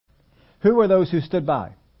Who were those who stood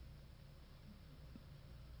by?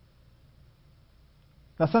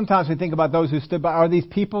 Now sometimes we think about those who stood by. Are these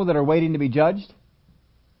people that are waiting to be judged?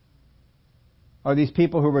 Are these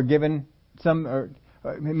people who were given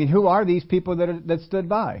who are these people that stood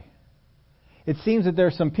by? It seems that there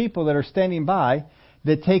are some people that are standing by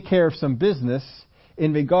that take care of some business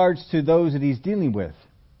in regards to those that he's dealing with.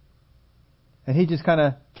 And he just kind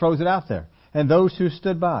of throws it out there. And those who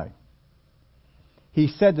stood by. He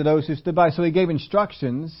said to those who stood by. So he gave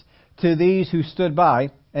instructions to these who stood by.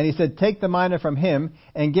 And he said, take the mina from him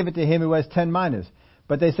and give it to him who has 10 minas.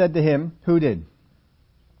 But they said to him, who did?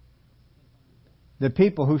 The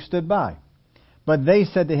people who stood by. But they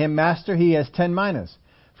said to him, Master, he has 10 minas.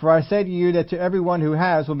 For I say to you that to everyone who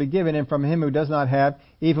has will be given, and from him who does not have,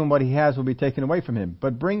 even what he has will be taken away from him.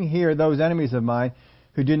 But bring here those enemies of mine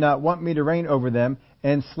who do not want me to reign over them,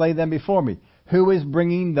 and slay them before me. Who is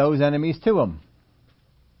bringing those enemies to him?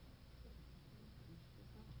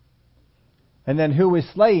 And then who is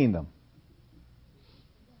slaying them?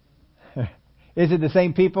 Is it the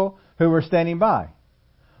same people who were standing by?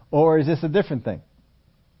 Or is this a different thing?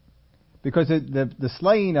 Because the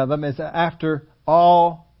slaying of them is after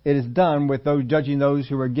all it is done with those judging those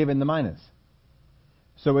who were given the minas.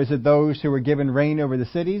 So is it those who were given reign over the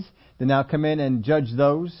cities that now come in and judge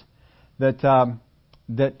those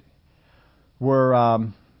that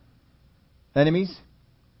were enemies?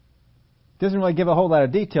 Doesn't really give a whole lot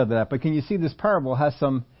of detail to that, but can you see this parable has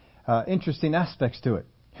some interesting aspects to it?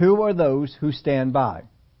 Who are those who stand by?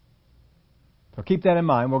 So keep that in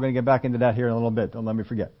mind. We're going to get back into that here in a little bit. Don't let me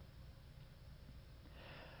forget.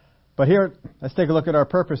 But here, let's take a look at our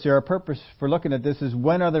purpose here. Our purpose for looking at this is,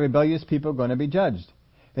 when are the rebellious people going to be judged?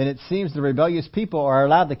 And it seems the rebellious people are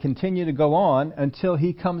allowed to continue to go on until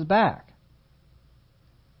he comes back.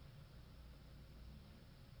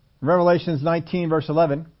 Revelations 19 verse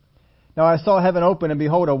 11. Now I saw heaven open, and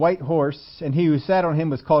behold, a white horse, and he who sat on him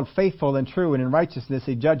was called Faithful and True, and in righteousness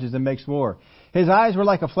he judges and makes war. His eyes were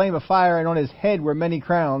like a flame of fire, and on his head were many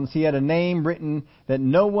crowns. He had a name written that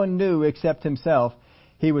no one knew except himself.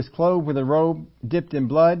 He was clothed with a robe dipped in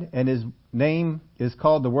blood, and his name is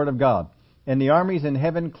called the Word of God. And the armies in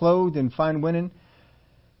heaven, clothed in fine linen,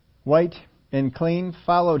 white and clean,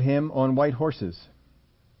 followed him on white horses.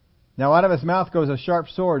 Now out of his mouth goes a sharp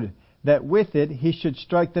sword, that with it he should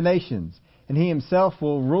strike the nations, and he himself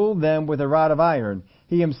will rule them with a rod of iron.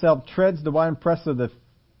 He himself treads the winepress of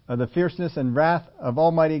the fierceness and wrath of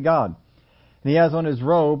Almighty God. And he has on his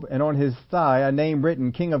robe and on his thigh a name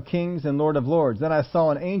written, King of Kings and Lord of Lords. Then I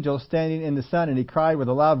saw an angel standing in the sun, and he cried with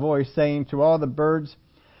a loud voice, saying to all the birds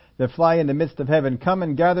that fly in the midst of heaven, Come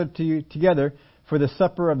and gather together for the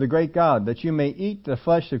supper of the great God, that you may eat the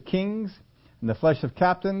flesh of kings, and the flesh of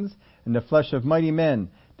captains, and the flesh of mighty men,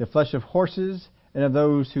 the flesh of horses, and of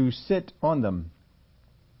those who sit on them,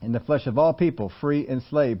 and the flesh of all people, free and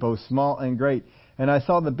slave, both small and great. And I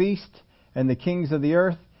saw the beast and the kings of the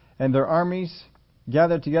earth and their armies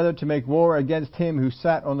gathered together to make war against him who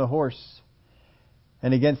sat on the horse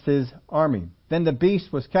and against his army. Then the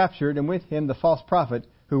beast was captured, and with him the false prophet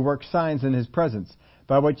who worked signs in his presence,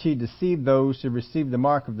 by which he deceived those who received the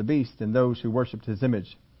mark of the beast and those who worshipped his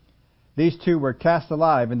image. These two were cast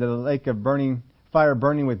alive into the lake of fire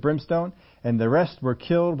burning with brimstone, and the rest were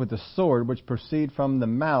killed with the sword which proceeded from the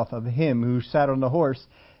mouth of him who sat on the horse,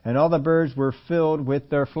 and all the birds were filled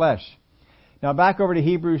with their flesh. Now back over to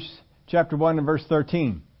Hebrews chapter 1 and verse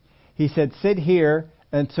 13. He said, sit here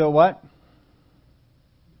until what?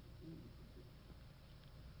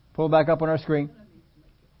 Pull back up on our screen.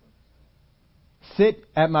 Sit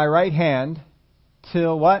at my right hand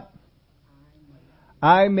till what?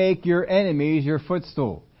 I make your enemies your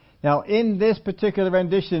footstool. Now in this particular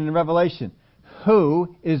rendition in Revelation,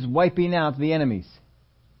 who is wiping out the enemies?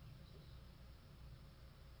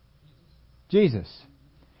 Jesus.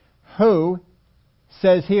 Who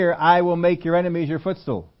says here, I will make your enemies your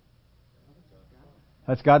footstool?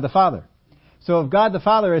 That's God the Father. So if God the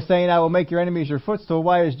Father is saying, I will make your enemies your footstool,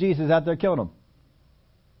 why is Jesus out there killing them?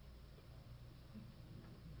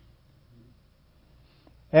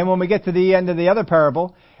 And when we get to the end of the other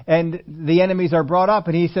parable, and the enemies are brought up,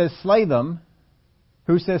 and he says, slay them.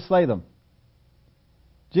 Who says slay them?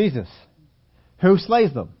 Jesus. Who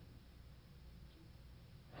slays them?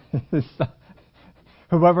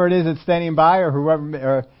 Whoever it is that's standing by, or whoever,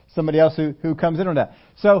 or somebody else who comes in on that.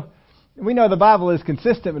 So we know the Bible is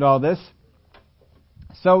consistent with all this.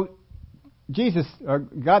 So Jesus, or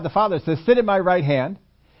God the Father, says, sit at my right hand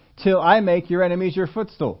till I make your enemies your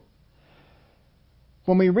footstool.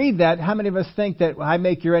 When we read that, how many of us think that I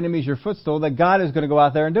make your enemies your footstool, that God is going to go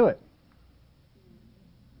out there and do it?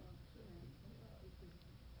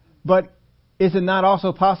 But is it not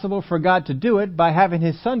also possible for God to do it by having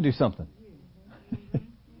His Son do something?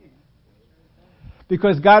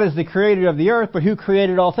 Because God is the creator of the earth, but who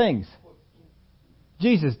created all things?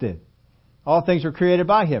 Jesus did. All things were created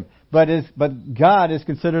by Him. But God is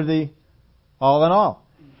considered the all in all.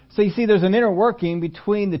 So you see, there's an inner working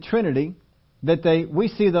between the Trinity that we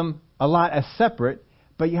see them a lot as separate,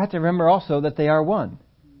 but you have to remember also that they are one.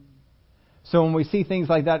 So when we see things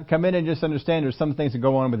like that come in, and just understand there's some things that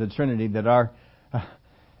go on with the Trinity that our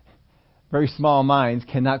very small minds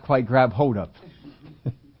cannot quite grab hold of.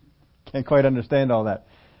 Can't quite understand all that.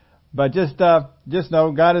 But just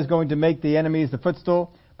know God is going to make the enemies the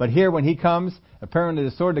footstool. But here when He comes, apparently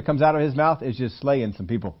the sword that comes out of His mouth is just slaying some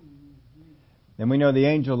people. And we know the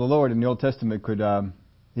angel of the Lord in the Old Testament could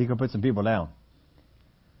put some people down.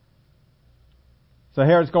 So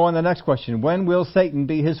here let's go on to the next question. When will Satan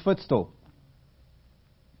be his footstool?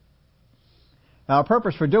 Now, our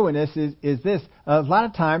purpose for doing this is this. A lot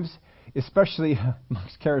of times, especially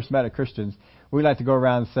amongst charismatic Christians, we like to go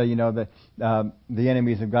around and say, that the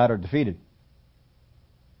enemies of God are defeated.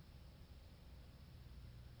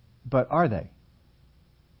 But are they?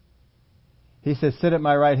 He says, sit at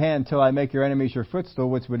my right hand till I make your enemies your footstool,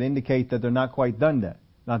 which would indicate that they're not quite done yet.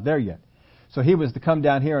 Not there yet. So He was to come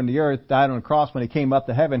down here on the earth, died on the cross. When He came up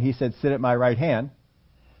to heaven, He said, sit at my right hand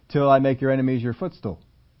till I make your enemies your footstool.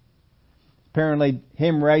 Apparently,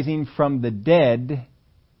 Him rising from the dead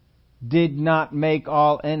did not make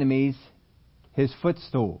all enemies His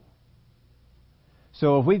footstool.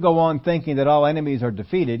 So if we go on thinking that all enemies are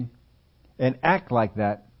defeated and act like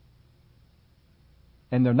that,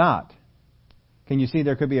 and they're not, can you see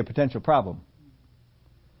there could be a potential problem?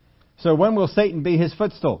 So when will Satan be his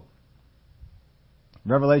footstool?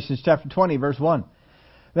 Revelation chapter 20, verse 1.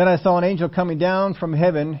 Then I saw an angel coming down from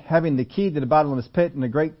heaven, having the key to the bottomless pit and a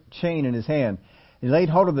great chain in his hand. He laid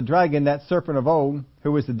hold of the dragon, that serpent of old,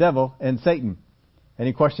 who was the devil and Satan.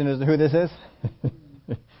 Any question as to who this is?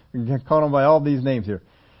 We can call him by all these names here.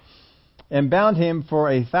 And bound him for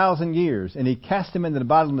 1,000 years. And he cast him into the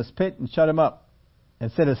bottomless pit and shut him up.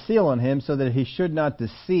 And set a seal on him so that he should not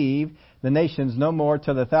deceive the nations no more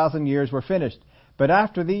till the 1,000 years were finished. But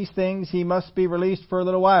after these things he must be released for a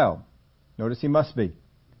little while. Notice he must be.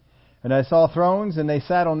 And I saw thrones, and they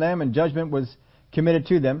sat on them, and judgment was committed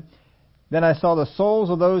to them. Then I saw the souls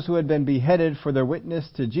of those who had been beheaded for their witness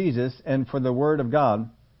to Jesus and for the word of God,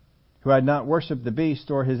 who had not worshipped the beast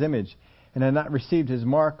or his image, and had not received his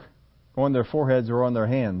mark on their foreheads or on their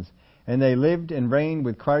hands. And they lived and reigned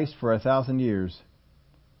with Christ for 1,000 years.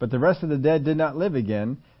 But the rest of the dead did not live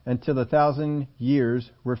again until the 1,000 years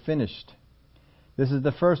were finished. This is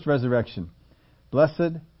the first resurrection.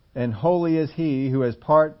 Blessed and holy is he who has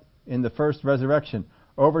part in the first resurrection.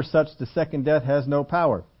 Over such the second death has no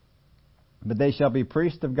power. But they shall be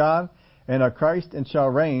priests of God and of Christ, and shall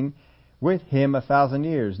reign with him 1,000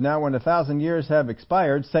 years. Now when 1,000 years have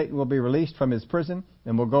expired, Satan will be released from his prison,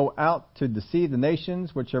 and will go out to deceive the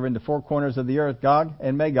nations which are in the four corners of the earth, Gog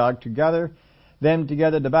and Magog, to gather them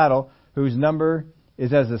together to battle, whose number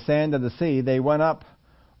is as the sand of the sea. They went up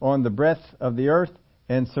on the breadth of the earth,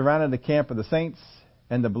 and surrounded the camp of the saints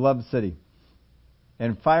and the beloved city.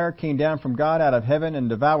 And fire came down from God out of heaven and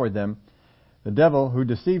devoured them. The devil who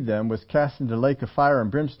deceived them was cast into the lake of fire and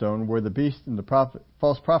brimstone, where the beast and the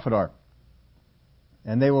false prophet are.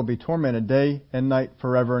 And they will be tormented day and night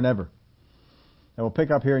forever and ever. And we'll pick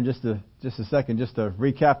up here in just a second, just to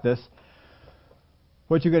recap this.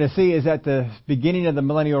 What you're going to see is at the beginning of the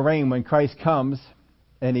millennial reign, when Christ comes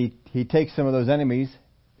and he takes some of those enemies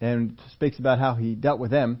and speaks about how he dealt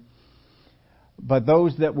with them. But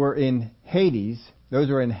those that were in Hades, those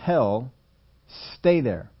who are in hell, stay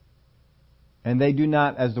there. And they do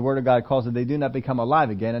not, as the Word of God calls it, they do not become alive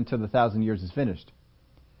again until the 1,000 years is finished.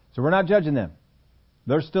 So we're not judging them.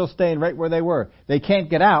 They're still staying right where they were. They can't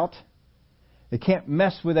get out. They can't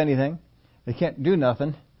mess with anything. They can't do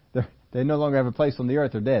nothing. They no longer have a place on the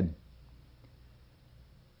earth. They're dead.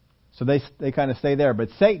 So they kind of stay there. But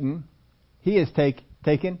Satan, he is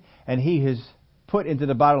taken and he is put into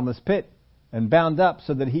the bottomless pit and bound up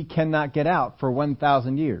so that he cannot get out for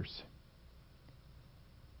 1,000 years.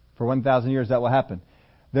 For 1,000 years that will happen.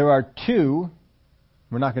 There are two,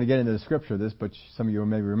 we're not going to get into the scripture of this, but some of you will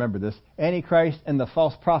maybe remember this. Antichrist and the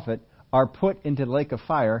false prophet are put into the lake of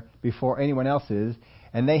fire before anyone else is,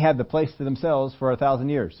 and they have the place to themselves for 1,000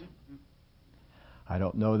 years. I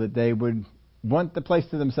don't know that they would want the place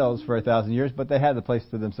to themselves for 1,000 years, but they have the place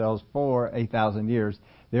to themselves for 1,000 years.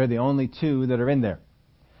 They're the only two that are in there.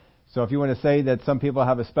 So if you want to say that some people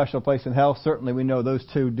have a special place in hell, certainly we know those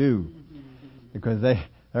two do. Because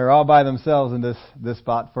they're all by themselves in this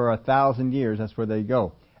spot for 1,000 years. That's where they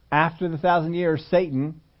go. after the 1,000 years,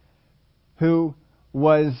 Satan, who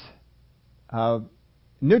was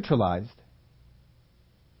neutralized,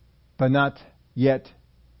 but not yet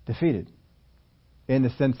defeated, in the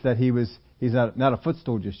sense that he's not a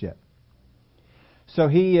footstool just yet. So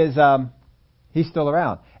he's still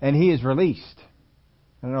around, and he is released.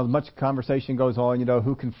 I don't know, much conversation goes on,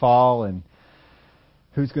 who can fall and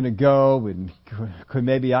who's going to go, and could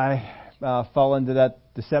maybe I fall into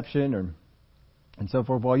that deception, and so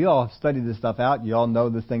forth. Well, you all have studied this stuff out. You all know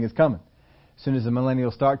this thing is coming. As soon as the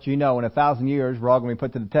millennial starts, in 1,000 years, we're all going to be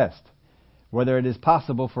put to the test. Whether it is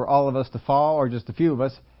possible for all of us to fall or just a few of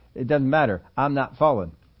us, it doesn't matter. I'm not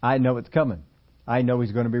falling. I know it's coming. I know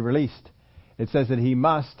he's going to be released. It says that he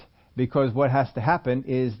must, because what has to happen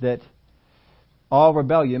is that all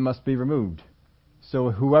rebellion must be removed.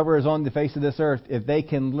 So whoever is on the face of this earth, if they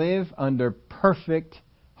can live under perfect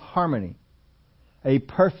harmony, a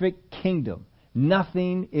perfect kingdom,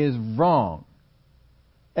 nothing is wrong.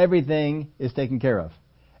 Everything is taken care of.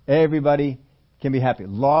 Everybody can be happy.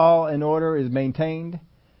 Law and order is maintained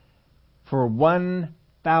for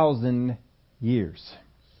 1,000 years.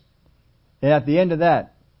 And at the end of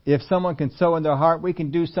that, if someone can sow in their heart, we can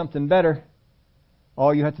do something better,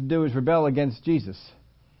 all you have to do is rebel against Jesus.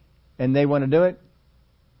 And they want to do it.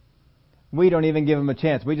 We don't even give them a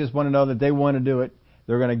chance. We just want to know that they want to do it.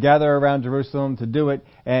 They're going to gather around Jerusalem to do it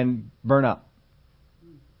and burn up.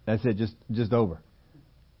 That's it, just over.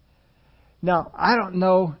 Now, I don't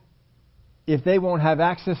know if they won't have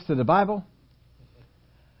access to the Bible.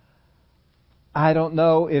 I don't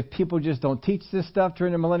know if people just don't teach this stuff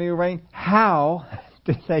during the millennial reign. How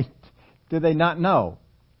did they not know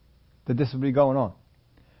that this would be going on?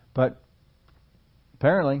 But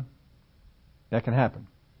apparently, that can happen.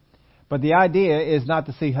 But the idea is not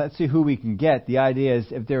to see, let's see who we can get. The idea is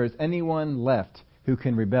if there is anyone left who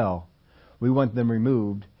can rebel, we want them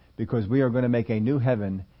removed, because we are going to make a new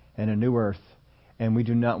heaven and a new earth, and we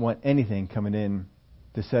do not want anything coming in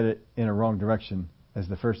to set it in a wrong direction as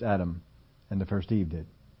the first Adam and the first Eve did.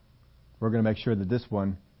 We're going to make sure that this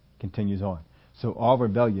one continues on. So all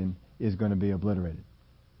rebellion is going to be obliterated.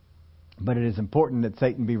 But it is important that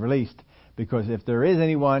Satan be released, because if there is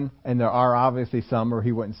anyone, and there are obviously some, or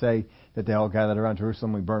he wouldn't say that they all gathered around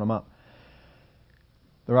Jerusalem, we burn them up.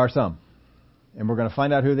 There are some. And we're going to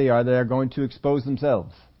find out who they are. They are going to expose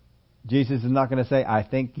themselves. Jesus is not going to say, I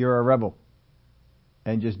think you're a rebel,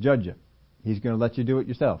 and just judge you. He's going to let you do it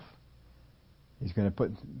yourself. He's going to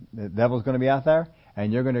put, the devil's going to be out there,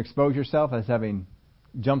 and you're going to expose yourself as having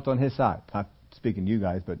jumped on his side. Not speaking to you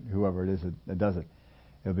guys, but whoever it is that does it.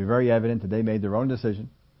 It'll be very evident that they made their own decision,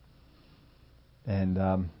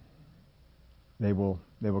 and they will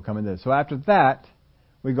come into this. So after that,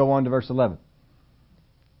 we go on to verse 11.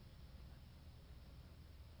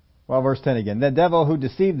 Well, verse 10 again. The devil who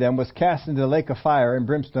deceived them was cast into the lake of fire and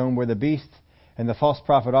brimstone, where the beast and the false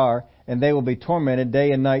prophet are, and they will be tormented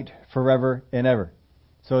day and night forever and ever.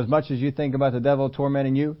 So as much as you think about the devil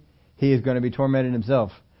tormenting you, he is going to be tormented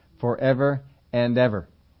himself forever and ever.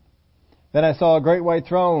 Then I saw a great white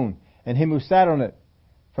throne, and him who sat on it,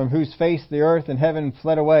 from whose face the earth and heaven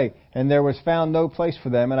fled away, and there was found no place for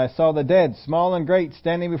them. And I saw the dead, small and great,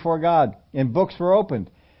 standing before God, and books were opened,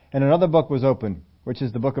 and another book was opened, which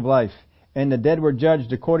is the book of life. And the dead were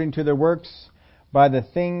judged according to their works by the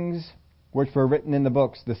things which were written in the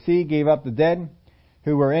books. The sea gave up the dead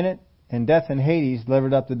who were in it, and death and Hades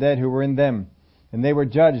delivered up the dead who were in them. And they were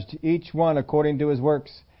judged, each one according to his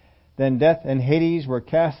works. Then death and Hades were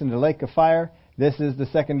cast into the lake of fire. This is the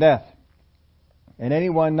second death. And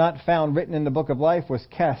anyone not found written in the book of life was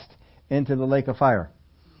cast into the lake of fire.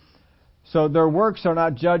 So their works are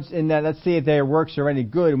not judged in that, let's see if their works are any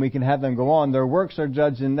good and we can have them go on. Their works are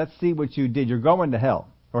judged in, let's see what you did. You're going to hell.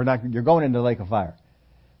 Or not, you're going into the lake of fire.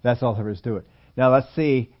 That's all there is to it. Now let's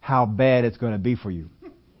see how bad it's going to be for you.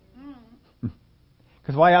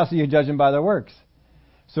 Because why else are you judging by their works?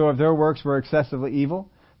 So if their works were excessively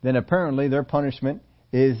evil, then apparently their punishment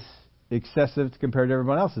is excessive compared to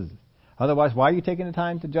everyone else's. Otherwise, why are you taking the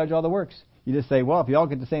time to judge all the works? You just say, well, if you all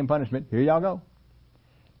get the same punishment, here y'all go.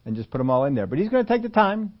 And just put them all in there. But he's going to take the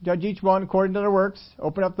time, judge each one according to their works,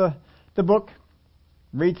 open up the book,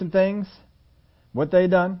 read some things, what they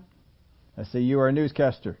done. I say, you are a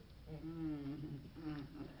newscaster.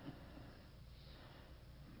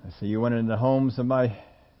 I say, you went into the homes of my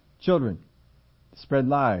children, spread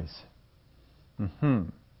lies.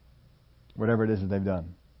 Whatever it is that they've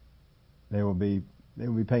done, they will be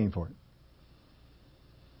paying for it.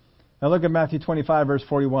 Now look at Matthew 25, verse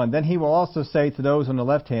 41. Then he will also say to those on the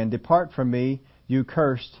left hand, depart from me, you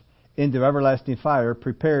cursed, into everlasting fire,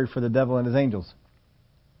 prepared for the devil and his angels.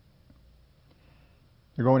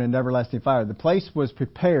 They're going into everlasting fire. The place was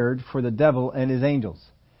prepared for the devil and his angels.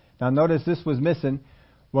 Now notice this was missing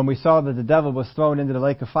when we saw that the devil was thrown into the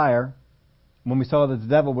lake of fire. When we saw that the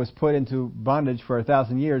devil was put into bondage for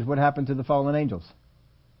 1,000 years, what happened to the fallen angels?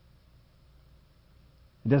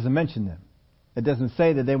 It doesn't mention them. It doesn't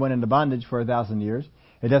say that they went into bondage for 1,000 years.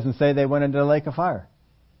 It doesn't say they went into the lake of fire.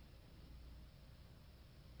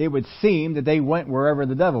 It would seem that they went wherever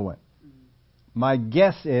the devil went. My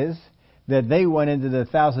guess is that they went into the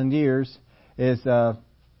 1,000 years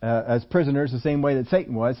as prisoners the same way that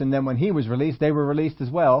Satan was, and then when he was released, they were released as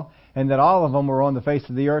well, and that all of them were on the face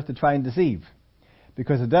of the earth to try and deceive.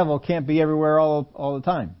 Because the devil can't be everywhere all the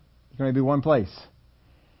time. He can only be one place.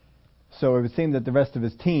 So it would seem that the rest of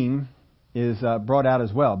his team is brought out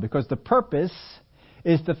as well, because the purpose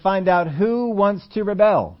is to find out who wants to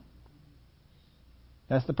rebel.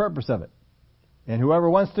 That's the purpose of it. And whoever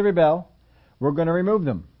wants to rebel, we're going to remove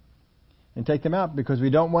them and take them out, because we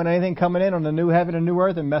don't want anything coming in on the new heaven and new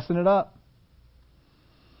earth and messing it up.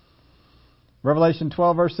 Revelation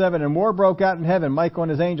 12 verse 7, and war broke out in heaven. Michael and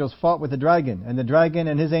his angels fought with the dragon, and the dragon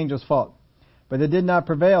and his angels fought. But they did not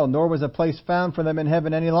prevail, nor was a place found for them in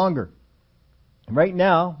heaven any longer. Right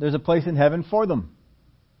now, there's a place in heaven for them.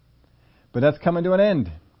 But that's coming to an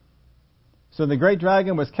end. So the great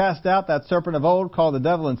dragon was cast out, that serpent of old, called the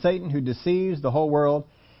devil and Satan, who deceives the whole world.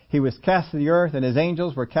 He was cast to the earth, and his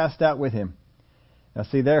angels were cast out with him. Now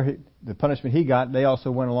see there, the punishment he got, they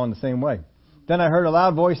also went along the same way. Then I heard a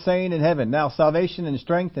loud voice saying in heaven, now salvation and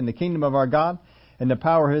strength and the kingdom of our God and the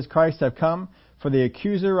power of his Christ have come. For the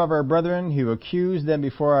accuser of our brethren, who accused them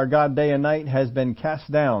before our God day and night, has been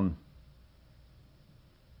cast down.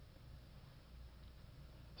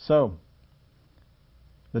 So,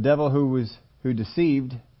 the devil who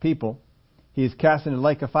deceived people, he is cast into the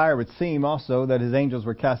lake of fire. It would seem also that his angels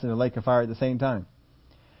were cast into the lake of fire at the same time.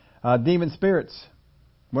 Demon spirits,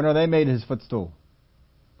 when are they made his footstool?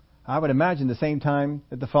 I would imagine the same time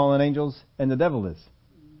that the fallen angels and the devil is.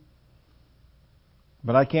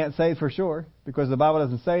 But I can't say for sure, because the Bible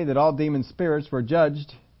doesn't say that all demon spirits were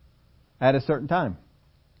judged at a certain time.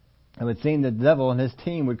 It would seem that the devil and his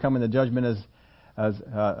team would come into judgment as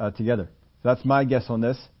together. So that's my guess on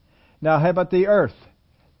this. Now, how about the earth?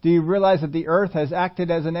 Do you realize that the earth has acted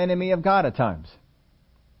as an enemy of God at times?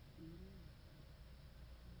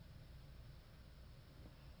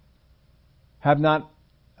 Have not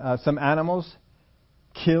some animals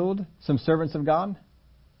killed some servants of God?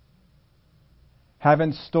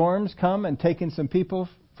 Haven't storms come and taken some people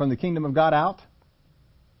from the kingdom of God out?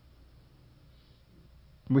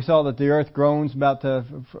 We saw that the earth groans about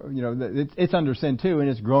it's under sin too, and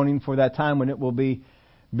it's groaning for that time when it will be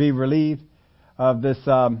relieved of this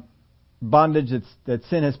bondage that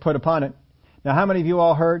sin has put upon it. Now, how many of you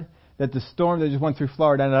all heard that the storm that just went through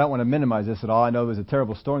Florida, and I don't want to minimize this at all, I know it was a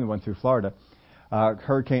terrible storm that went through Florida.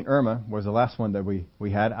 Hurricane Irma was the last one that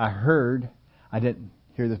we had. I didn't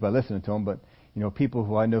hear this by listening to them, but people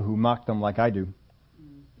who I know who mock them like I do,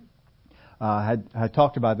 had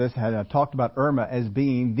talked about this, had talked about Irma as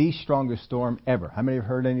being the strongest storm ever. How many have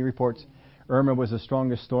heard any reports? Irma was the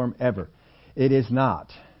strongest storm ever. It is not.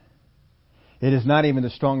 It is not even the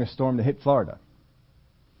strongest storm to hit Florida.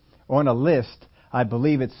 On a list, I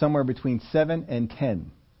believe it's somewhere between 7 and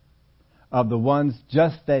 10 of the ones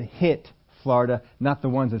just that hit Florida, not the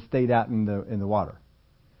ones that stayed out in the water.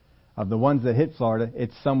 Of the ones that hit Florida,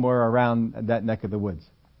 it's somewhere around that neck of the woods.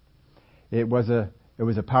 It was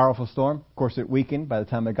a powerful storm. Of course, it weakened by the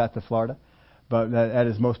time it got to Florida. But at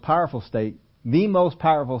its most powerful state, the most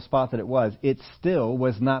powerful spot that it still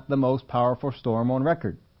was not the most powerful storm on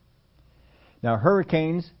record. Now,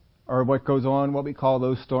 hurricanes are what goes on, what we call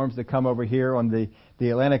those storms that come over here on the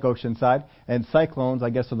Atlantic Ocean side. And cyclones, I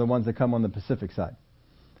guess, are the ones that come on the Pacific side.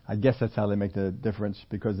 I guess that's how they make the difference,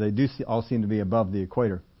 because they do all seem to be above the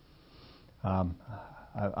equator.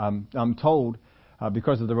 I'm told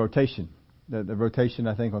because of the rotation. The rotation,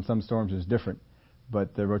 I think, on some storms is different.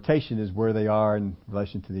 But the rotation is where they are in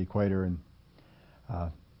relation to the equator and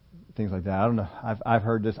things like that. I don't know. I've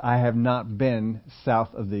heard this. I have not been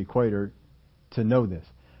south of the equator to know this.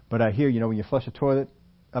 But I hear, when you flush a toilet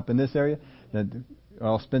up in this area, it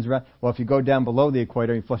all spins around. Well, if you go down below the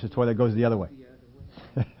equator and you flush the toilet, it goes the other way.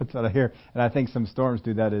 That's what I hear. And I think some storms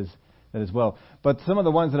do that as well. But some of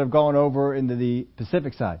the ones that have gone over into the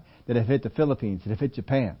Pacific side, that have hit the Philippines, that have hit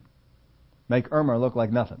Japan, make Irma look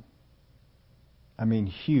like nothing. I mean,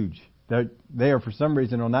 huge. They are, for some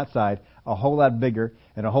reason, on that side, a whole lot bigger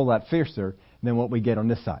and a whole lot fiercer than what we get on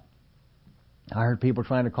this side. I heard people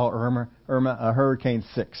trying to call Irma a Hurricane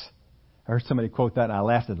 6. I heard somebody quote that, and I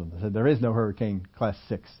laughed at them. I said, there is no Hurricane Class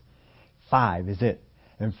 6. 5 is it.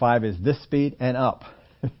 And 5 is this speed and up.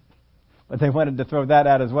 But they wanted to throw that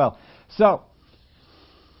out as well. So,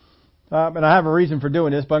 and I have a reason for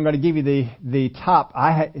doing this, but I'm going to give you the top.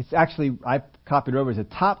 I copied it over as the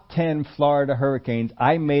top 10 Florida hurricanes.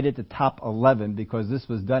 I made it the top 11 because this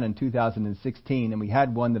was done in 2016, and we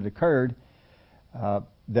had one that occurred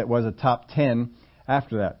that was a top 10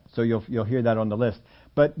 after that. So you'll hear that on the list.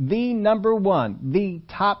 But the number one, the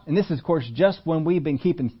top, and this is of course just when we've been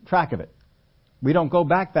keeping track of it. We don't go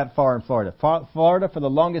back that far in Florida. Florida for the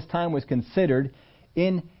longest time was considered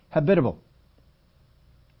inhabitable.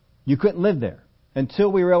 You couldn't live there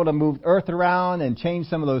until we were able to move earth around and change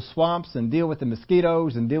some of those swamps and deal with the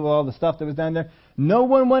mosquitoes and deal with all the stuff that was down there. No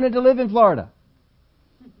one wanted to live in Florida.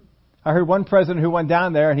 I heard one president who went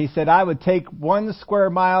down there and he said, I would take 1 square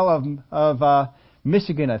mile of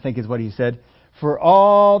Michigan, I think is what he said, for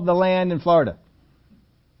all the land in Florida.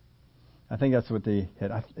 I think that's what they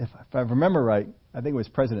had. If I remember right, I think it was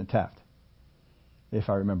President Taft. If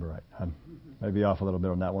I remember right. I might be off a little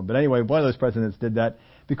bit on that one. But anyway, one of those presidents did that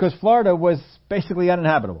because Florida was basically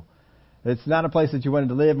uninhabitable. It's not a place that you wanted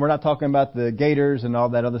to live. We're not talking about the gators and all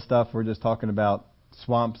that other stuff. We're just talking about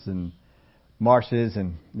swamps and marshes,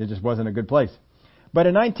 and it just wasn't a good place. But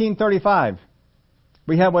in 1935,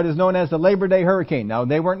 we had what is known as the Labor Day hurricane. Now,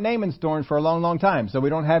 they weren't naming storms for a long, long time, so we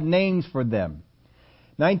don't have names for them.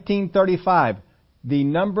 1935, the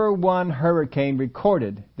number one hurricane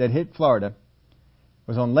recorded that hit Florida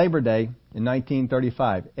was on Labor Day in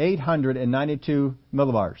 1935, 892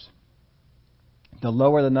 millibars. The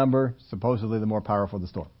lower the number, supposedly the more powerful the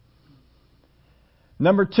storm.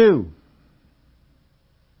 Number 2,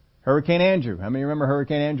 Hurricane Andrew. How many remember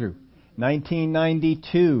Hurricane Andrew?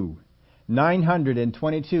 1992,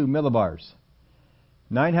 922 millibars.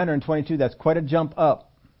 922, that's quite a jump up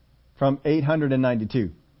from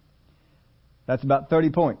 892. That's about 30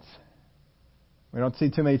 points. We don't see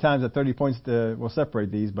too many times that 30 points will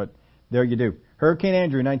separate these, but there you do. Hurricane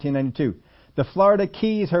Andrew, 1992. The Florida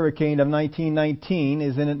Keys hurricane of 1919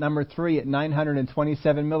 is in at number 3 at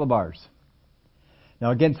 927 millibars. Now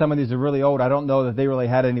again, some of these are really old. I don't know that they really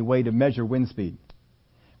had any way to measure wind speed,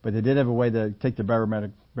 but they did have a way to take the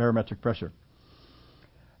barometric pressure.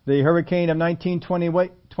 The hurricane of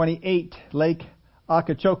 1928, Lake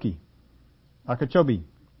Okeechobee,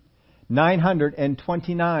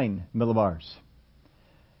 929 millibars.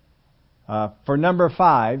 For number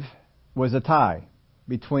 5 was a tie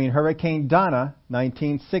between Hurricane Donna,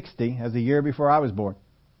 1960, as the year before I was born,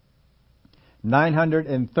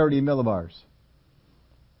 930 millibars.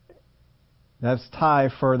 That's tie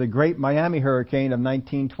for the Great Miami Hurricane of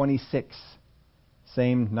 1926,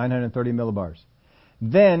 same 930 millibars.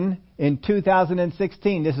 Then, in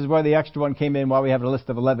 2016, this is where the extra one came in, why we have a list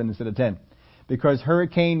of 11 instead of 10. Because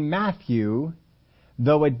Hurricane Matthew,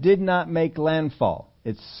 though it did not make landfall,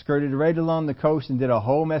 it skirted right along the coast and did a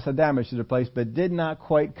whole mess of damage to the place, but did not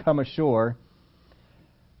quite come ashore.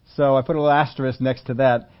 So I put a little asterisk next to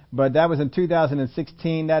that. But that was in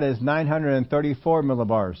 2016. That is 934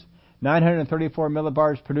 millibars. 934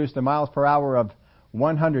 millibars produced a miles per hour of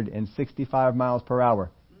 165 miles per hour.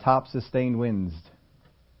 Top sustained winds.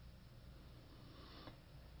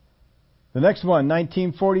 The next one,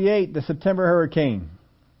 1948, the September hurricane,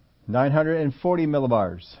 940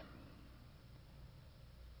 millibars.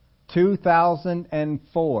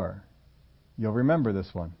 2004, you'll remember this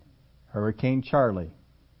one, Hurricane Charlie,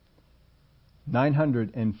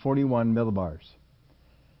 941 millibars.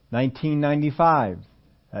 1995,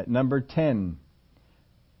 at number 10,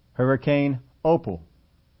 Hurricane Opal,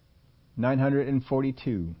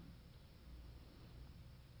 942.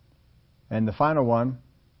 And the final one,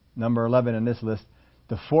 number 11 in this list,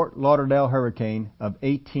 the Fort Lauderdale hurricane of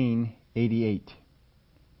 1888,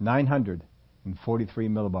 943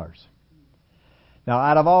 millibars. Now,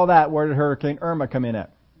 out of all that, where did Hurricane Irma come in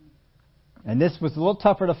at? And this was a little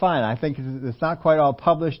tougher to find. I think it's not quite all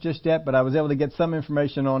published just yet, but I was able to get some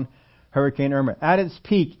information on Hurricane Irma. At its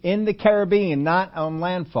peak in the Caribbean, not on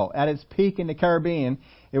landfall, at its peak in the Caribbean,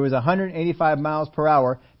 it was 185 miles per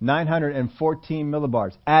hour, 914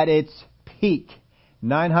 millibars. At its peak,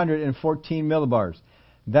 914 millibars.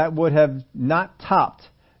 That would have not topped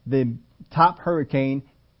the top hurricane,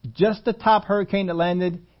 just the top hurricane that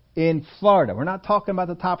landed in Florida. We're not talking about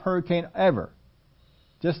the top hurricane ever.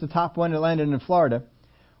 Just the top one that landed in Florida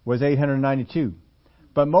was 892.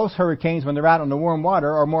 But most hurricanes, when they're out on the warm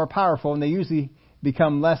water, are more powerful, and they usually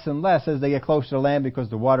become less and less as they get closer to land because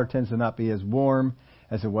the water tends to not be as warm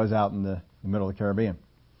as it was out in the middle of the Caribbean.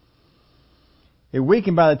 It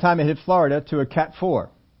weakened by the time it hit Florida to a Cat 4.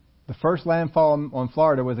 The first landfall on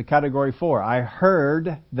Florida was a Category 4. I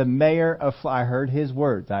heard the mayor of Florida, I heard his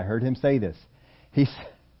words. I heard him say this.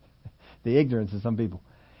 The ignorance of some people.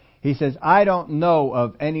 He says, I don't know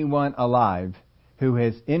of anyone alive who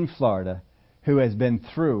is in Florida who has been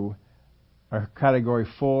through a Category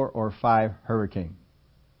 4 or 5 hurricane.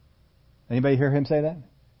 Anybody hear him say that?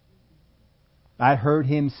 I heard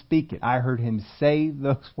him speak it. I heard him say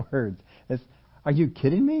those words. Are you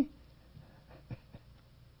kidding me?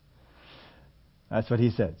 That's what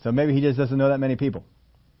he said. So maybe he just doesn't know that many people.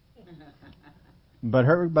 But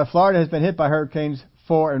Florida has been hit by hurricanes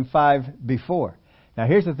 4 and 5 before. Now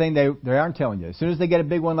here's the thing they aren't telling you. As soon as they get a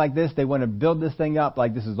big one like this, they want to build this thing up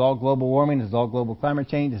like this is all global warming, this is all global climate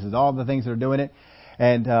change, this is all the things that are doing it.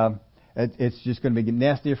 And it's just going to be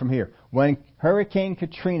nastier from here. When Hurricane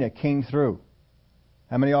Katrina came through,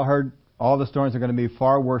 how many of y'all heard all the storms are going to be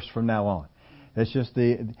far worse from now on? It's just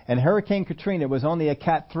and Hurricane Katrina was only a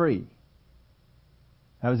Cat 3.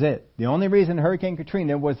 That was it. The only reason Hurricane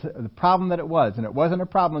Katrina was the problem that it was, and it wasn't a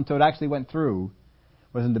problem until it actually went through,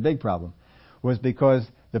 wasn't the big problem, was because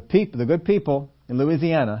the good people in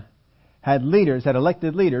Louisiana had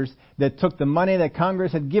elected leaders that took the money that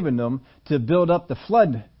Congress had given them to build up the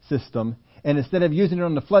flood system, and instead of using it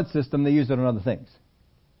on the flood system, they used it on other things.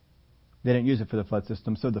 They didn't use it for the flood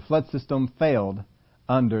system, so the flood system failed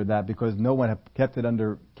under that because no one had kept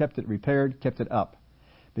it repaired, kept it up.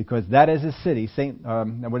 Because that is a city,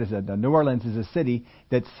 New Orleans is a city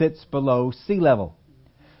that sits below sea level.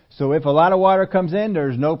 So if a lot of water comes in,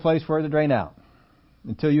 there's no place for it to drain out.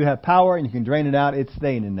 Until you have power and you can drain it out, it's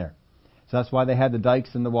staying in there. So that's why they had the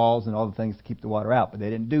dikes and the walls and all the things to keep the water out, but they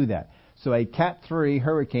didn't do that. So a Cat 3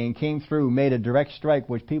 hurricane came through, made a direct strike,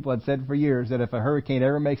 which people had said for years that if a hurricane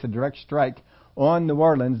ever makes a direct strike on New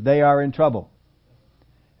Orleans, they are in trouble.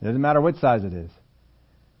 It doesn't matter what size it is.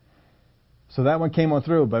 So that one came on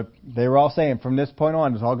through, but they were all saying from this point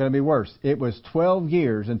on it's all going to be worse. It was 12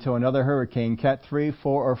 years until another hurricane, Cat 3,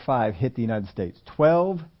 4, or 5, hit the United States.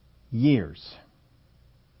 12 years.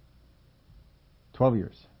 12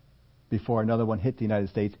 years before another one hit the United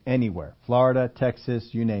States anywhere. Florida, Texas,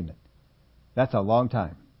 you name it. That's a long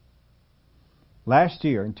time. Last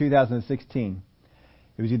year, in 2016,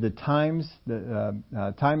 it was either Time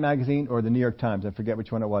magazine or the New York Times, I forget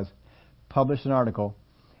which one it was, published an article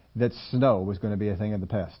that snow was going to be a thing of the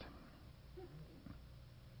past.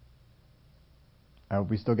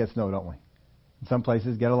 We still get snow, don't we? In some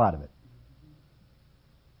places, get a lot of it.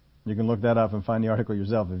 You can look that up and find the article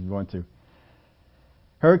yourself if you want to.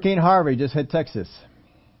 Hurricane Harvey just hit Texas.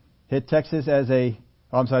 Hit Texas as I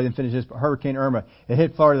didn't finish this. Hurricane Irma. It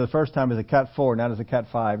hit Florida the first time as a Cat 4, not as a Cat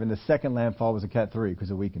 5, and the second landfall was a Cat 3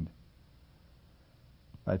 because it weakened.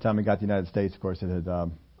 By the time it got to the United States, of course, it had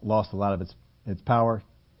lost a lot of its power.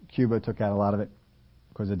 Cuba took out a lot of it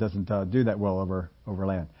because it doesn't do that well over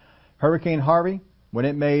land. Hurricane Harvey, when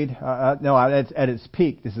it made, at its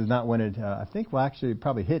peak, this is not when it, it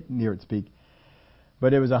probably hit near its peak,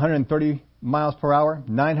 but it was 130 miles per hour,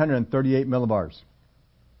 938 millibars,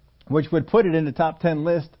 which would put it in the top 10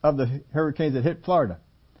 list of the hurricanes that hit Florida.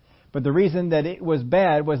 But the reason that it was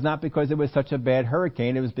bad was not because it was such a bad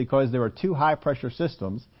hurricane, it was because there were two high pressure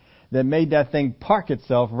systems that made that thing park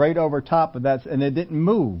itself right over top of that, and it didn't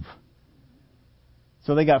move.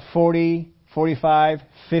 So they got 40, 45,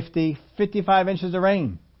 50, 55 inches of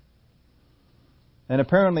rain. And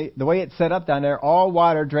apparently, the way it's set up down there, all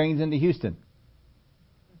water drains into Houston.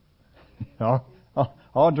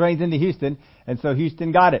 all drains into Houston, and so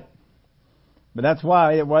Houston got it. But that's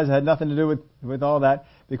why it had nothing to do with all that,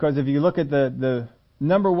 because if you look at the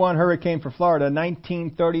number one hurricane for Florida,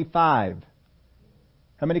 1935,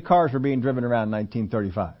 how many cars were being driven around in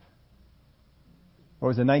 1935? Or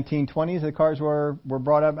was it 1920s the cars were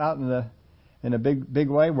brought up out in a big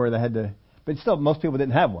way where they had to, but still most people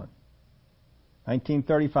didn't have one.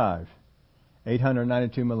 1935,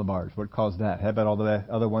 892 millibars. What caused that? How about all the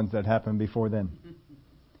other ones that happened before then?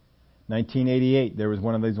 1988, there was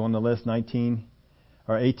one of these on the list.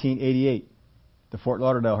 1888, the Fort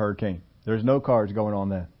Lauderdale hurricane. There's no cars going on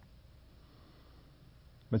then.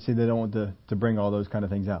 But see, they don't want to bring all those kind of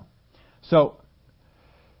things out. So,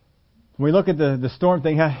 when we look at the storm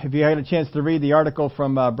thing, if you had a chance to read the article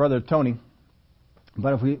from Brother Tony,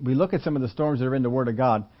 but if we look at some of the storms that are in the Word of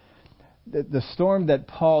God, the storm that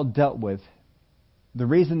Paul dealt with, the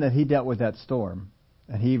reason that he dealt with that storm,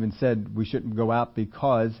 and he even said we shouldn't go out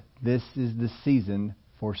because this is the season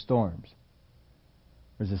for storms.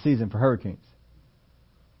 There's a season for hurricanes.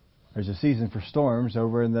 There's a season for storms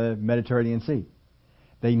over in the Mediterranean Sea.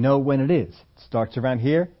 They know when it is. It starts around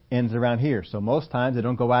here, ends around here. So most times they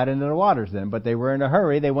don't go out into the waters then, but they were in a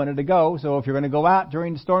hurry. They wanted to go. So if you're going to go out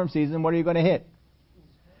during the storm season, what are you going to hit?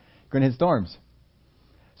 You're going to hit storms.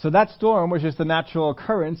 So that storm was just the natural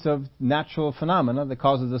occurrence of natural phenomena that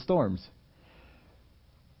causes the storms.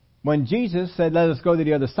 When Jesus said, let us go to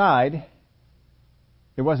the other side,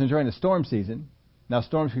 it wasn't during the storm season. Now,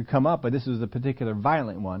 storms could come up, but this was a particular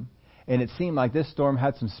violent one. And it seemed like this storm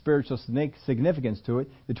had some spiritual significance to it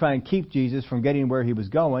to try and keep Jesus from getting where he was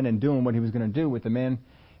going and doing what he was going to do with the man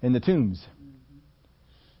in the tombs.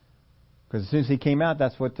 Because as soon as he came out,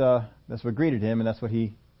 that's what greeted him, and that's what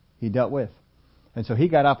he dealt with. And so he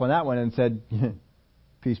got up on that one and said,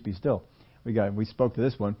 peace be still. We spoke to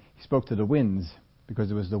this one. He spoke to the winds, because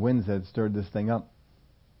it was the winds that stirred this thing up.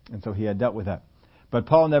 And so he had dealt with that. But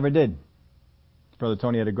Paul never did. Brother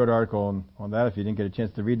Tony had a good article on that. If you didn't get a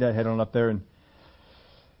chance to read that, head on up there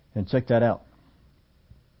and check that out.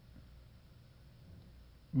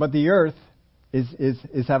 But the earth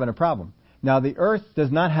is having a problem. Now, the earth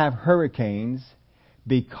does not have hurricanes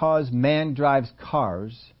because man drives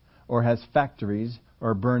cars or has factories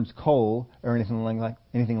or burns coal or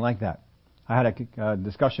anything like that. I had a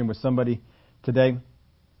discussion with somebody today,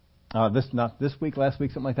 not this week, last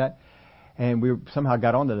week, something like that, and we somehow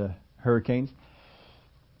got onto the hurricanes.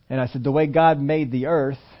 And I said, the way God made the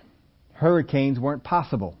earth, hurricanes weren't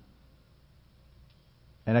possible.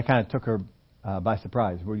 And I kind of took her by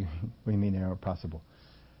surprise. What do you mean they aren't possible?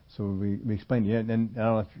 So we explained it. And I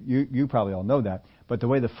don't know if you probably all know that. But the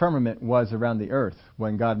way the firmament was around the earth,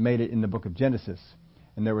 when God made it in the book of Genesis,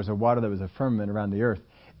 and there was a water that was a firmament around the earth,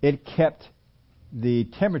 it kept the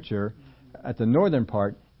temperature at the northern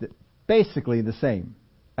part basically the same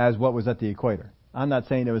as what was at the equator. I'm not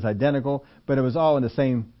saying it was identical, but it was all in the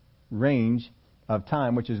same range of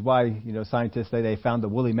time, which is why scientists say they found the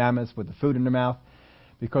woolly mammoths with the food in their mouth,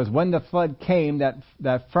 because when the flood came,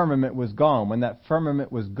 that firmament was gone. When that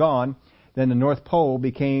firmament was gone, then the North Pole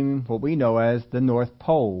became what we know as the North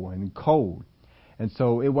Pole, and cold. And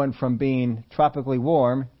so it went from being tropically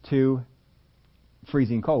warm to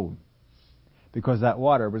freezing cold, because that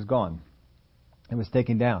water was gone. It was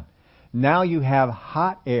taken down. Now you have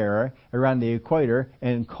hot air around the equator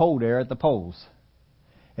and cold air at the poles.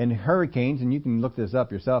 And hurricanes, and you can look this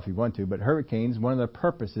up yourself if you want to, but hurricanes, one of the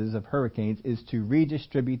purposes of hurricanes is to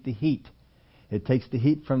redistribute the heat. It takes the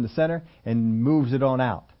heat from the center and moves it on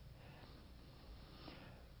out.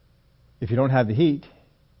 If you don't have the heat,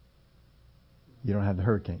 you don't have the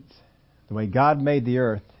hurricanes. The way God made the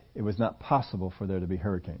earth, it was not possible for there to be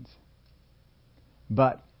hurricanes.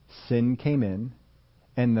 But sin came in,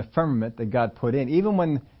 and the firmament that God put in, even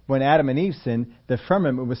when Adam and Eve sinned, the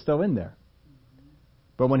firmament was still in there.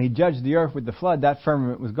 But when he judged the earth with the flood, that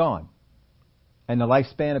firmament was gone. And the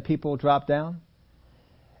lifespan of people dropped down,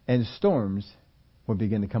 and storms would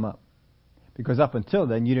begin to come up. Because up until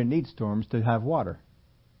then, you didn't need storms to have water.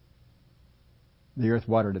 The earth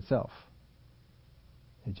watered itself.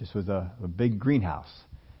 It just was a big greenhouse,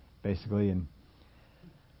 basically, and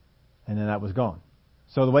then that was gone.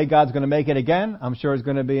 So the way God's going to make it again, I'm sure is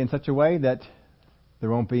going to be in such a way that there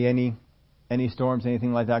won't be any storms,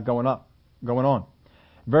 anything like that going on.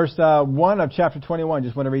 Verse 1 of chapter 21,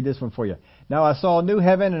 just want to read this one for you. Now I saw a new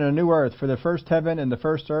heaven and a new earth, for the first heaven and the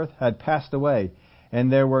first earth had passed away,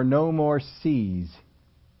 and there were no more seas.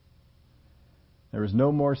 There was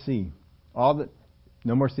no more sea.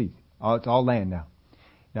 No more sea. It's all land now.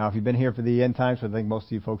 Now, if you've been here for the end times, I think most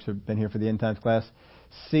of you folks have been here for the end times class,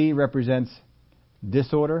 sea represents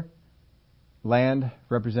disorder, land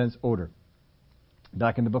represents order.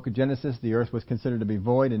 Back in the book of Genesis, the earth was considered to be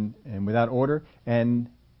void and without order, and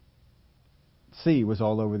sea was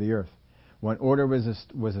all over the earth. When order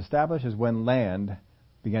was established is when land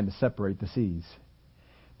began to separate the seas.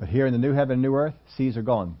 But here in the new heaven and new earth, seas are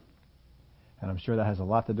gone. And I'm sure that has a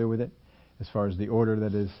lot to do with it as far as the order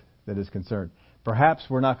that is concerned. Perhaps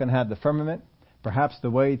we're not going to have the firmament. Perhaps the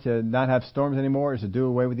way to not have storms anymore is to do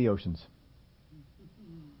away with the oceans.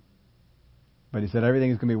 But he said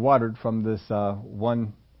everything is going to be watered from this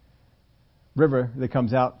one river that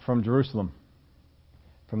comes out from Jerusalem,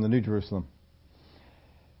 from the New Jerusalem.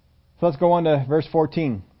 So let's go on to verse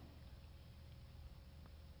 14.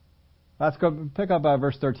 Let's go pick up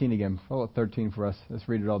verse 13 again. Follow 13 for us. Let's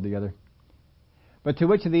read it all together. But to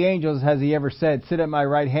which of the angels has he ever said, sit at my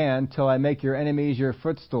right hand till I make your enemies your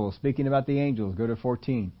footstool? Speaking about the angels, go to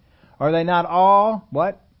 14. Are they not all,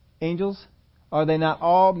 what? Angels? Are they not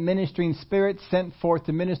all ministering spirits sent forth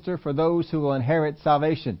to minister for those who will inherit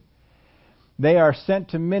salvation? They are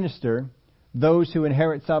sent to minister those who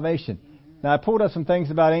inherit salvation. Now I pulled up some things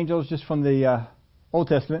about angels just from the Old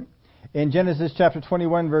Testament. In Genesis chapter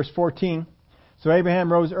 21 verse 14, so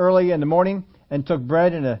Abraham rose early in the morning and took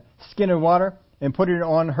bread and a skin of water and put it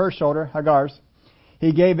on her shoulder, Hagar's.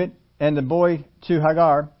 He gave it and the boy to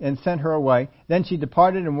Hagar and sent her away. Then she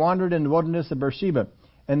departed and wandered in the wilderness of Beersheba.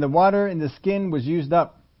 And the water in the skin was used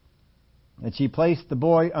up. And she placed the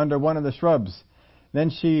boy under one of the shrubs. Then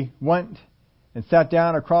she went and sat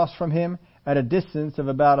down across from him at a distance of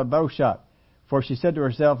about a bow shot. For she said to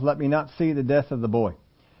herself, let me not see the death of the boy.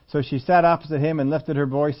 So she sat opposite him and lifted her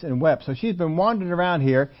voice and wept. So she's been wandering around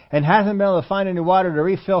here and hasn't been able to find any water to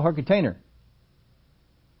refill her container.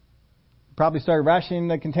 Probably started rationing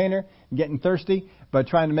the container, getting thirsty, but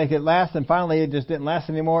trying to make it last. And finally it just didn't last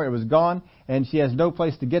anymore. It was gone. And she has no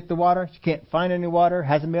place to get the water. She can't find any water.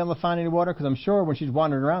 Hasn't been able to find any water. Because I'm sure when she's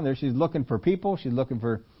wandering around there, she's looking for people. She's looking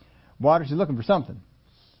for water. She's looking for something.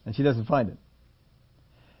 And she doesn't find it.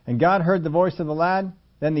 And God heard the voice of the lad.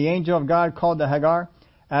 Then the angel of God called to Hagar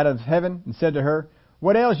out of heaven and said to her,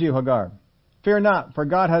 what ails you, Hagar? Fear not, for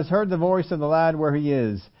God has heard the voice of the lad where he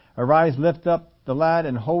is. Arise, lift up the lad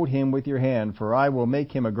and hold him with your hand, for I will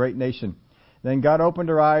make him a great nation. Then God opened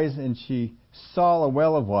her eyes, and she saw a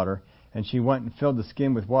well of water, and she went and filled the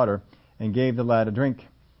skin with water and gave the lad a drink.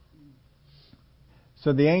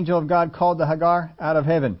 So the angel of God called to Hagar out of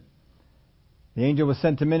heaven. The angel was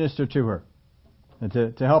sent to minister to her and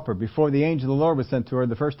to help her before the angel of the Lord was sent to her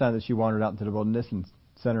the first time that she wandered out into the wilderness and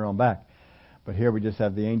sent her on back. But here we just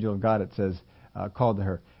have the angel of God, it says, called to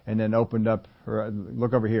her and then opened up her,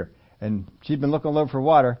 look over here. And she'd been looking all over for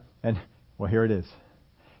water, and, well, here it is.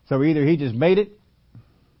 So either he just made it,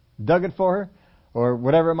 dug it for her, or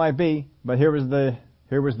whatever it might be, but here was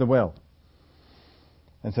the well.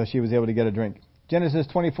 And so she was able to get a drink. Genesis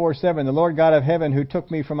 24:7, the Lord God of heaven, who took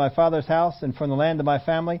me from my father's house and from the land of my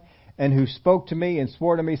family, and who spoke to me and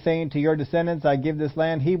swore to me, saying, to your descendants I give this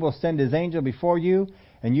land, he will send his angel before you,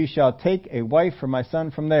 and you shall take a wife for my son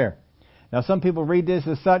from there. Now some people read this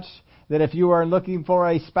as such that if you are looking for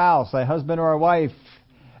a spouse, a husband or a wife,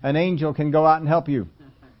 an angel can go out and help you.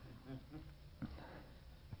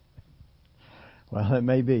 Well, it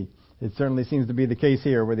may be. It certainly seems to be the case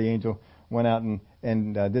here where the angel went out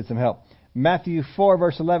and did some help. Matthew 4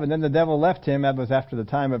 verse 11, then the devil left him, that was after the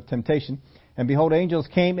time of temptation, and behold, angels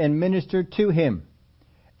came and ministered to him.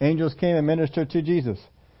 Angels came and ministered to Jesus.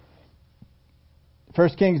 1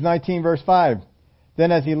 Kings 19 verse 5,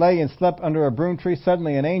 then as he lay and slept under a broom tree,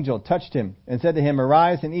 suddenly an angel touched him and said to him,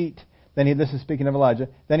 arise and eat. This is speaking of Elijah.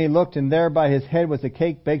 Then he looked, and there by his head was a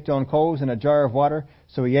cake baked on coals and a jar of water.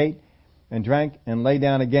 So he ate and drank and lay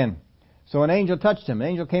down again. So an angel touched him. An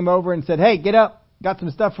angel came over and said, hey, get up. Got some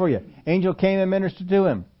stuff for you. Angel came and ministered to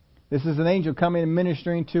him. This is an angel coming and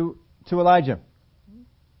ministering to Elijah.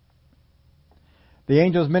 The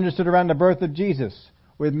angels ministered around the birth of Jesus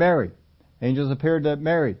with Mary. Angels appeared to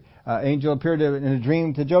Mary. Angel appeared in a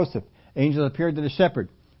dream to Joseph. Angels appeared to the shepherd.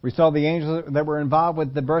 We saw the angels that were involved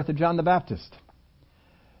with the birth of John the Baptist.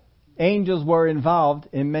 Angels were involved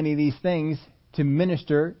in many of these things to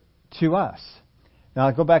minister to us. Now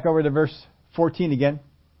I'll go back over to verse 14 again.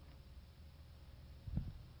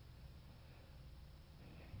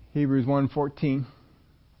 Hebrews 1:14.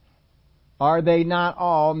 Are they not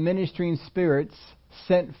all ministering spirits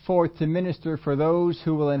sent forth to minister for those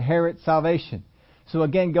who will inherit salvation? So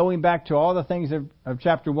again, going back to all the things of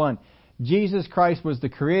chapter 1, Jesus Christ was the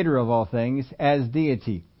creator of all things as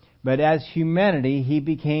deity. But as humanity, he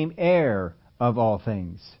became heir of all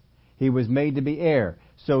things. He was made to be heir.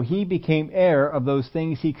 So he became heir of those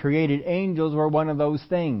things he created. Angels were one of those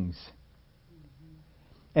things.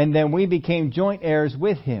 And then we became joint heirs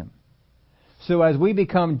with him. So as we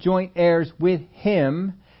become joint heirs with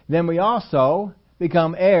him, then we also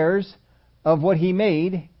become heirs of what he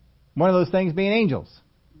made, one of those things being angels.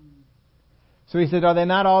 So he said, are they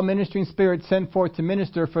not all ministering spirits sent forth to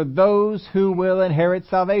minister for those who will inherit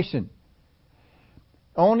salvation?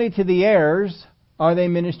 Only to the heirs are they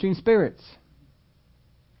ministering spirits.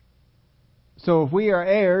 So if we are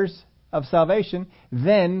heirs of salvation,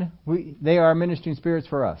 then they are ministering spirits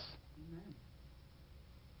for us.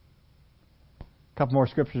 A couple more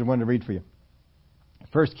scriptures I wanted to read for you.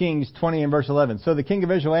 1 Kings 20 and verse 11. So the king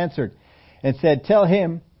of Israel answered and said, tell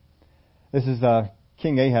him, this is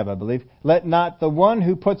King Ahab, I believe, let not the one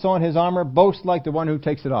who puts on his armor boast like the one who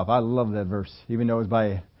takes it off. I love that verse, even though it was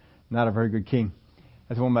by not a very good king.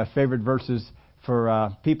 That's one of my favorite verses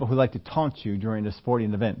for people who like to taunt you during a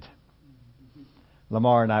sporting event.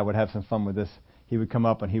 Lamar and I would have some fun with this. He would come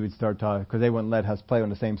up and he would start talking, because they wouldn't let us play on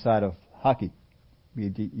the same side of hockey. We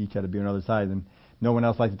each had to be on the other side, and no one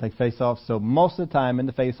else liked to take face-offs. So most of the time in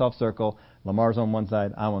the face-off circle, Lamar's on one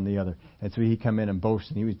side, I'm on the other. And so he'd come in and boast,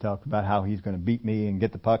 and he would talk about how he's going to beat me and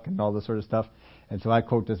get the puck and all this sort of stuff. And so I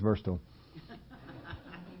quote this verse to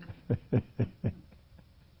him.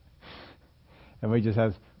 And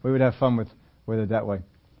we would have fun with it that way.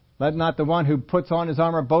 Let not the one who puts on his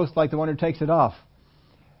armor boast like the one who takes it off.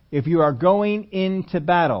 If you are going into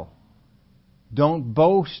battle, don't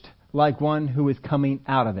boast like one who is coming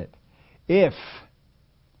out of it. If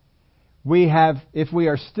we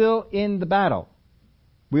are still in the battle,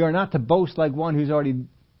 we are not to boast like one who's already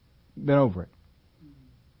been over it.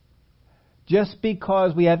 Just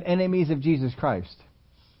because we have enemies of Jesus Christ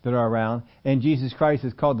that are around, and Jesus Christ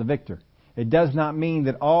is called the victor, it does not mean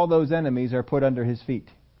that all those enemies are put under His feet.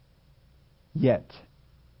 Yet,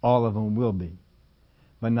 all of them will be.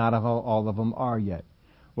 But not all of them are yet.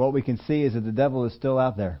 What we can see is that the devil is still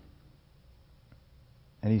out there.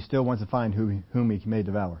 And he still wants to find whom he may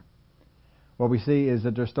devour. What we see is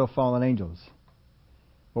that there's still fallen angels.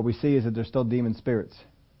 What we see is that there's still demon spirits.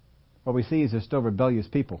 What we see is there's still rebellious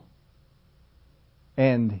people.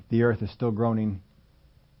 And the earth is still groaning,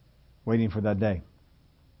 waiting for that day.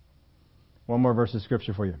 One more verse of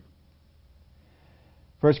Scripture for you.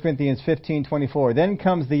 1 Corinthians 15:24. Then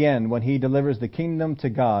comes the end, when He delivers the kingdom to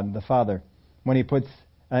God the Father, when He puts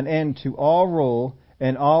an end to all rule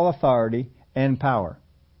and all authority and power.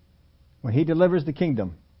 When He delivers the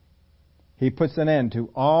kingdom, He puts an end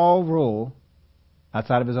to all rule,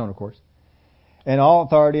 outside of His own, of course, and all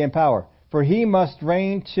authority and power. For He must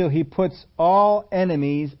reign till He puts all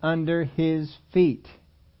enemies under His feet.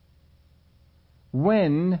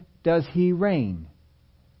 When does He reign?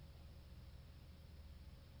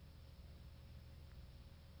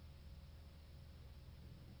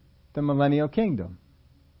 The millennial kingdom.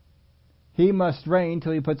 He must reign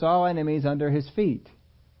till He puts all enemies under His feet.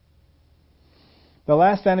 The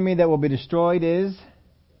last enemy that will be destroyed is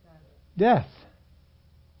death.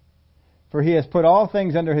 For He has put all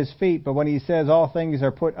things under His feet, but when He says all things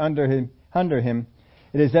are put under Him,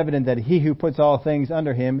 it is evident that He who puts all things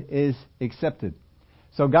under Him is accepted.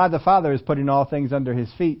 So God the Father is putting all things under His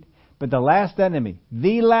feet, but the last enemy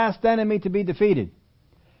to be defeated,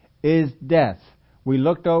 is death. We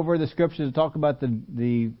looked over the Scriptures to talk about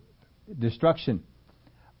the destruction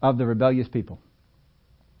of the rebellious people.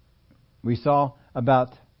 We saw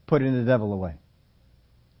about putting the devil away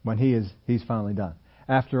when he's finally done.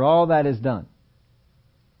 After all that is done,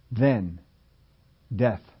 then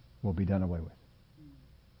death will be done away with.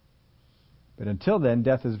 But until then,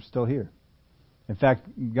 death is still here. In fact,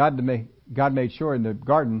 God made sure in the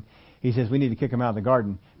garden, He says we need to kick them out of the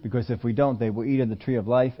garden, because if we don't, they will eat of the tree of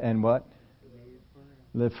life and what?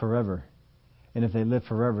 Live forever. And if they live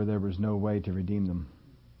forever, there was no way to redeem them.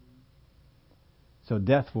 So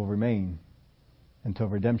death will remain until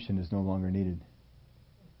redemption is no longer needed.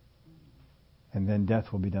 And then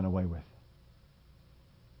death will be done away with.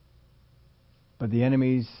 But the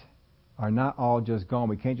enemies are not all just gone.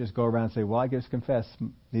 We can't just go around and say, well, I just confess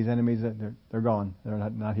these enemies, they're gone. They're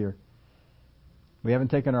not here. We haven't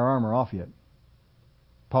taken our armor off yet.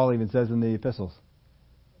 Paul even says in the epistles,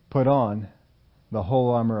 put on the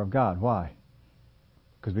whole armor of God. Why?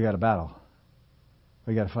 Because we got a battle.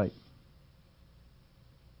 We got to fight.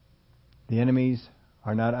 The enemies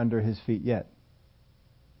are not under His feet yet.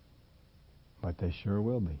 But they sure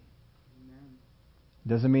will be. It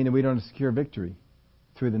doesn't mean that we don't secure victory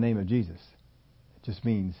through the name of Jesus. It just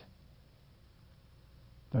means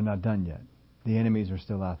they're not done yet. The enemies are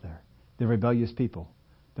still out there. The rebellious people,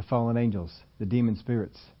 the fallen angels, the demon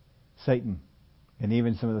spirits, Satan, and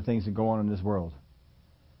even some of the things that go on in this world.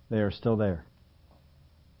 They are still there.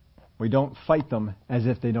 We don't fight them as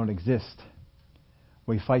if they don't exist.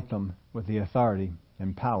 We fight them with the authority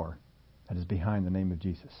and power that is behind the name of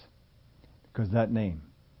Jesus. Because that name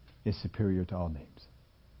is superior to all names.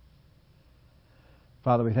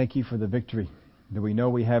 Father, we thank You for the victory that we know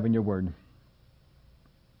we have in Your Word.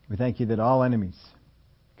 We thank You that all enemies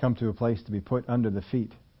come to a place to be put under the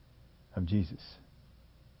feet of Jesus.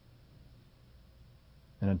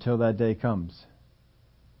 And until that day comes,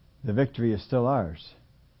 the victory is still ours,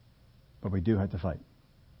 but we do have to fight.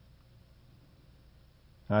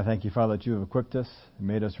 And I thank You, Father, that You have equipped us and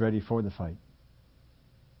made us ready for the fight.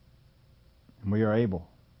 And we are able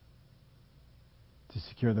to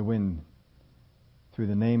secure the win through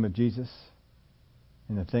the name of Jesus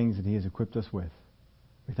and the things that He has equipped us with.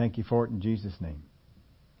 We thank You for it in Jesus' name.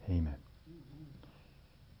 Amen.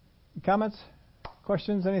 Comments?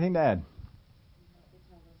 Questions? Anything to add?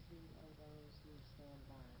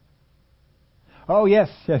 Oh, yes.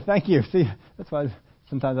 Thank you. See, that's why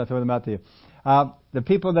sometimes I throw them out to you. The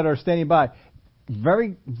people that are standing by,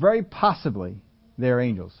 very, very possibly they are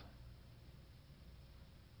angels.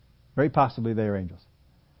 Very possibly they are angels.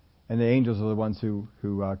 And the angels are the ones who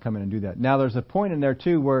come in and do that. Now, there's a point in there,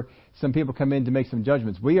 too, where some people come in to make some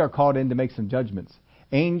judgments. We are called in to make some judgments.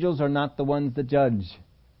 Angels are not the ones that judge.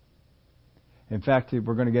 In fact,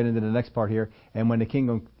 we're going to get into the next part here. And when the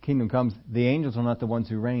kingdom comes, the angels are not the ones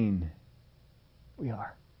who reign. We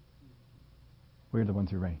are. We're the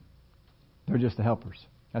ones who reign. They're just the helpers.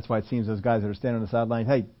 That's why it seems those guys that are standing on the sideline,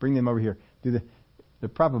 hey, bring them over here. They're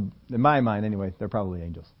probably, in my mind anyway, they're probably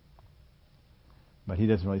angels. But he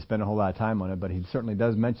doesn't really spend a whole lot of time on it, but he certainly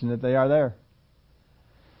does mention that they are there.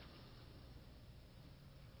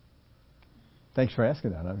 Thanks for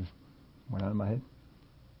asking that. I just went out of my head.